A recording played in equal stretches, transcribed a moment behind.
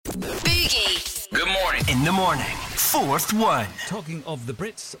Boogie. Good morning. In the morning. Fourth one. Talking of the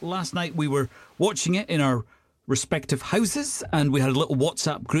Brits, last night we were watching it in our respective houses and we had a little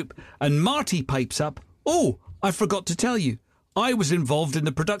WhatsApp group and Marty pipes up, "Oh, I forgot to tell you, I was involved in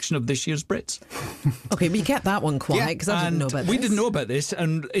the production of this year's Brits." Okay, but you kept that one quiet because I didn't know about this. We didn't know about this,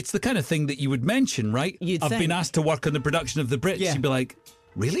 and it's the kind of thing that you would mention, right? You'd I've think. been asked to work on the production of the Brits. Yeah. You'd be like,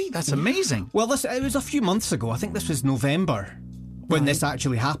 really? That's amazing. Well, it was a few months ago. I think this was November when this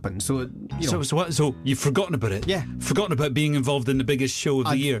actually happened. So, So you've forgotten about it? Yeah. Forgotten about being involved in the biggest show of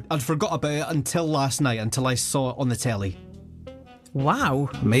the year. I'd forgot about it until last night, until I saw it on the telly. Wow.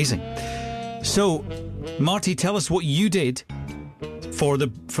 Amazing. So, Marty, tell us what you did for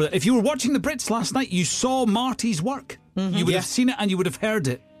if you were watching the Brits last night, you saw Marty's work. Mm-hmm. You would have seen it and you would have heard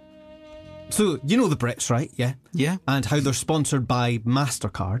it. So, you know the Brits, right? Yeah. Yeah. And how they're sponsored by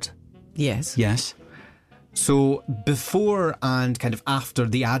MasterCard. Yes. Yes. So, before and kind of after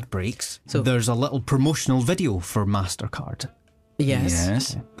the ad breaks, there's a little promotional video for MasterCard.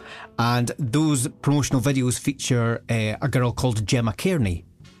 Yes. And those promotional videos feature a girl called Gemma Kearney.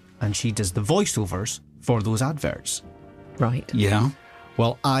 And she does the voiceovers for those adverts. Right. Yeah.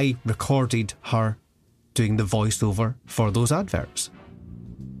 Well, I recorded her doing the voiceover for those adverts.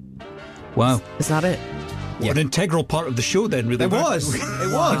 Wow. Is that it? What an integral part of the show then, really. It was.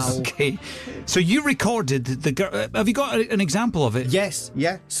 It was. Okay. So you recorded the girl. Have you got an example of it? Yes,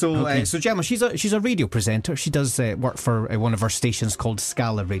 yeah. So, so Gemma, she's a radio presenter. She does work for one of our stations called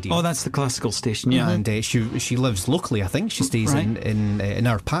Scala Radio. Oh, that's the classical station, yeah. And she lives locally. I think she stays in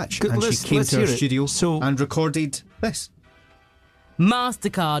our patch. Good, and she came to our hear it. studio and recorded this.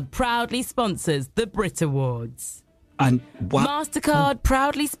 MasterCard proudly sponsors the Brit Awards. And what? MasterCard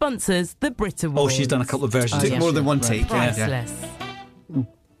proudly sponsors the Brit Awards. Oh, she's done a couple of versions. Took more than one take. Priceless.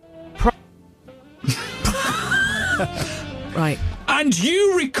 Right. And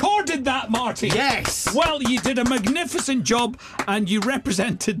you recorded that, Marty. Yes. Well, you did a magnificent job and you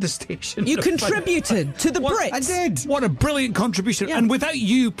represented the station. You contributed to the Brits. I did. What a brilliant contribution. Yeah. And without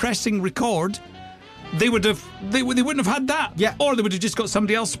you pressing record, they wouldn't have had that. Yeah. Or they would have just got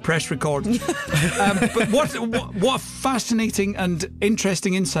somebody else to press record. But what a fascinating and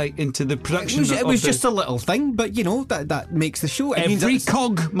interesting insight into the production. It was just a little thing, but you know that makes the show. It means every it's-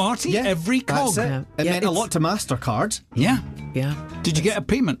 cog, Marty. Yeah, every cog. That's it. Yeah. It Yeah, meant a it's- lot to MasterCard. Yeah. Yeah. Did you get a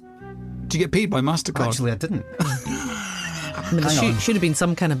payment? Did you get paid by MasterCard? Actually, I didn't. I mean, there should have been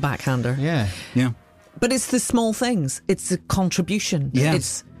some kind of backhander. Yeah. Yeah. But it's the small things. It's the contribution. Yeah.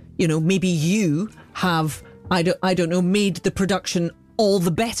 It's, maybe you have, I don't know, made the production all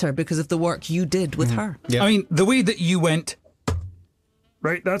the better because of the work you did with her. Yeah. I mean, the way that you went,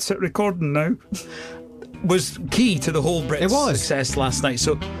 right, that's it, recording now, was key to the whole Brits It was. success last night.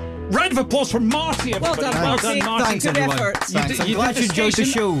 So, round of applause for Marty, Well everybody. done, Marty. Marty. Thanks, Good everyone. effort. Thanks. I'm You glad did you enjoyed the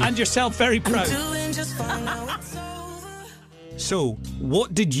station show. and yourself very proud. So,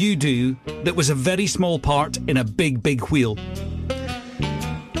 what did you do that was a very small part in a big, big wheel?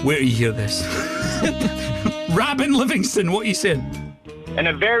 Where do you hear this? Robin Livingston, what are you saying? In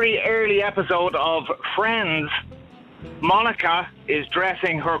a very early episode of Friends, Monica is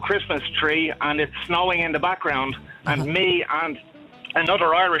dressing her Christmas tree and it's snowing in the background, and me and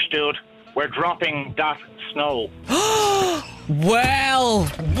another Irish dude were dropping that snow. Well,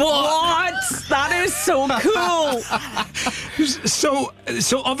 what? That is so cool.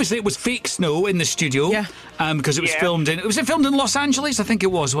 So obviously it was fake snow in the studio. Yeah. Because it was Yeah. filmed in. Was it filmed in Los Angeles? I think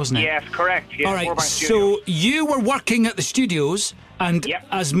it was, wasn't it? Yes, correct. Yes, All right. Burbank So Studios. you were working at the studios, and Yep.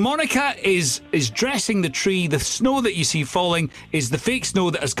 as Monica is dressing the tree, the snow that you see falling is the fake snow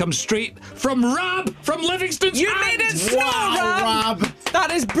that has come straight from from Livingston's You hand. made it snow, Rob.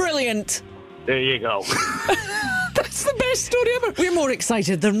 That is brilliant. There you go. That's the best story ever. We're more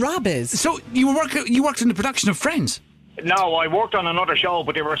excited than Rab is. So you worked in the production of Friends. No, I worked on another show,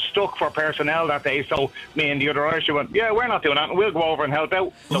 but they were stuck for personnel that day, so me and the other Irish went, yeah, we're not doing that, we'll go over and help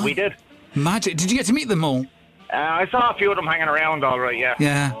out. So we did. Magic. Did you get to meet them all? I saw a few of them hanging around, all right, yeah.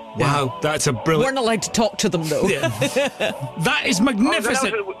 Yeah. Wow. That's a We're brilliant. not allowed to talk to them, though. That is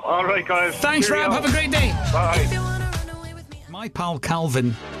magnificent. All right, guys. Thanks, Cheerio. Rab. Have a great day. Bye. My pal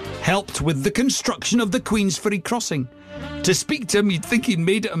Calvin helped with the construction of the Queensferry crossing. To speak to him, you'd think he'd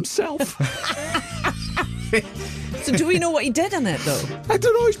made it himself. So do we know what he did in it, though? I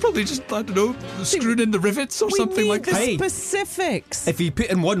don't know. He's probably just, screwed in the rivets or something like the that. Hey. specifics. If you put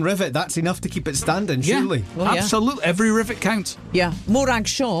in one rivet, that's enough to keep it standing, Yeah, surely. Well, yeah. absolutely. Every rivet counts. Yeah. Morag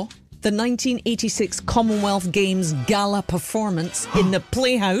Shaw, the 1986 Commonwealth Games gala performance in the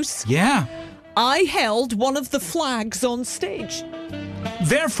Playhouse. Yeah. I held one of the flags on stage.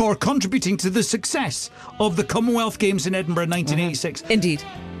 Therefore, contributing to the success of the Commonwealth Games in Edinburgh 1986. Indeed.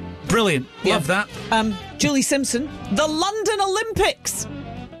 Brilliant. Love that. Julie Simpson, the London Olympics.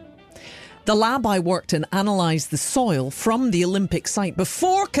 The lab I worked in analysed the soil from the Olympic site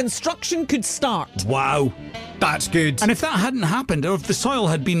before construction could start. Wow. That's good. And if that hadn't happened, or if the soil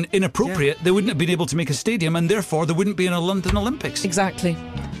had been inappropriate, they wouldn't have been able to make a stadium, and therefore there wouldn't be a London Olympics. Exactly.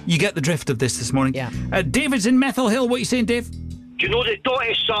 You get the drift of this morning. Yeah. David's in Methyl Hill. What are you saying, Dave? Do you know the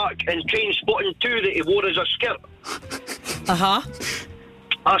Dotty sock in Trainspotting 2 that he wore as a skirt? Uh-huh.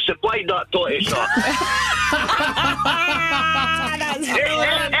 I supplied that Dotty sock.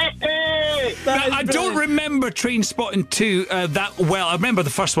 I don't remember Trainspotting 2 that well. I remember the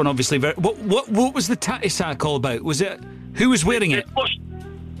first one, obviously. What was the tatty sack all about? Was it who was wearing it?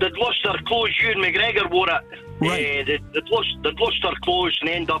 They'd lost their clothes. Ewan McGregor wore it. Right. They'd lost their clothes and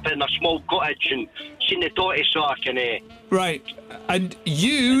end up in a small cottage and seen the Dotty sock and. Right. And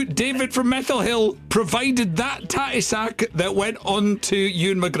you, David from Methyl Hill, provided that tatty sack that went on to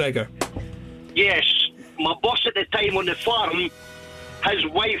Ewan McGregor. Yes, my boss at the time on the farm, his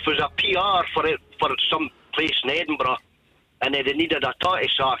wife was a PR for some place in Edinburgh, and they needed a tatty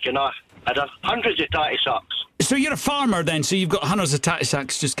sack, and I had hundreds of tatty sacks. So you're a farmer then, so you've got hundreds of tatty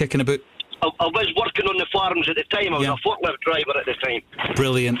sacks just kicking about. I was working on the farms at the time. I was a forklift driver at the time.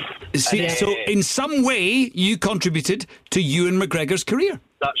 Brilliant. See, so in some way, you contributed to Ewan McGregor's career.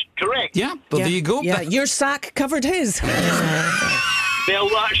 That's correct. Yeah, well, there you go. Yeah, your sack covered his. Well,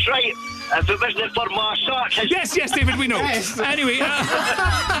 that's right. If it wasn't for my sack... Yes, David, we know. Anyway,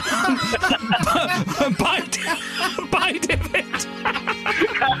 bye, David.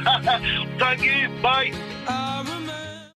 Thank you. Bye.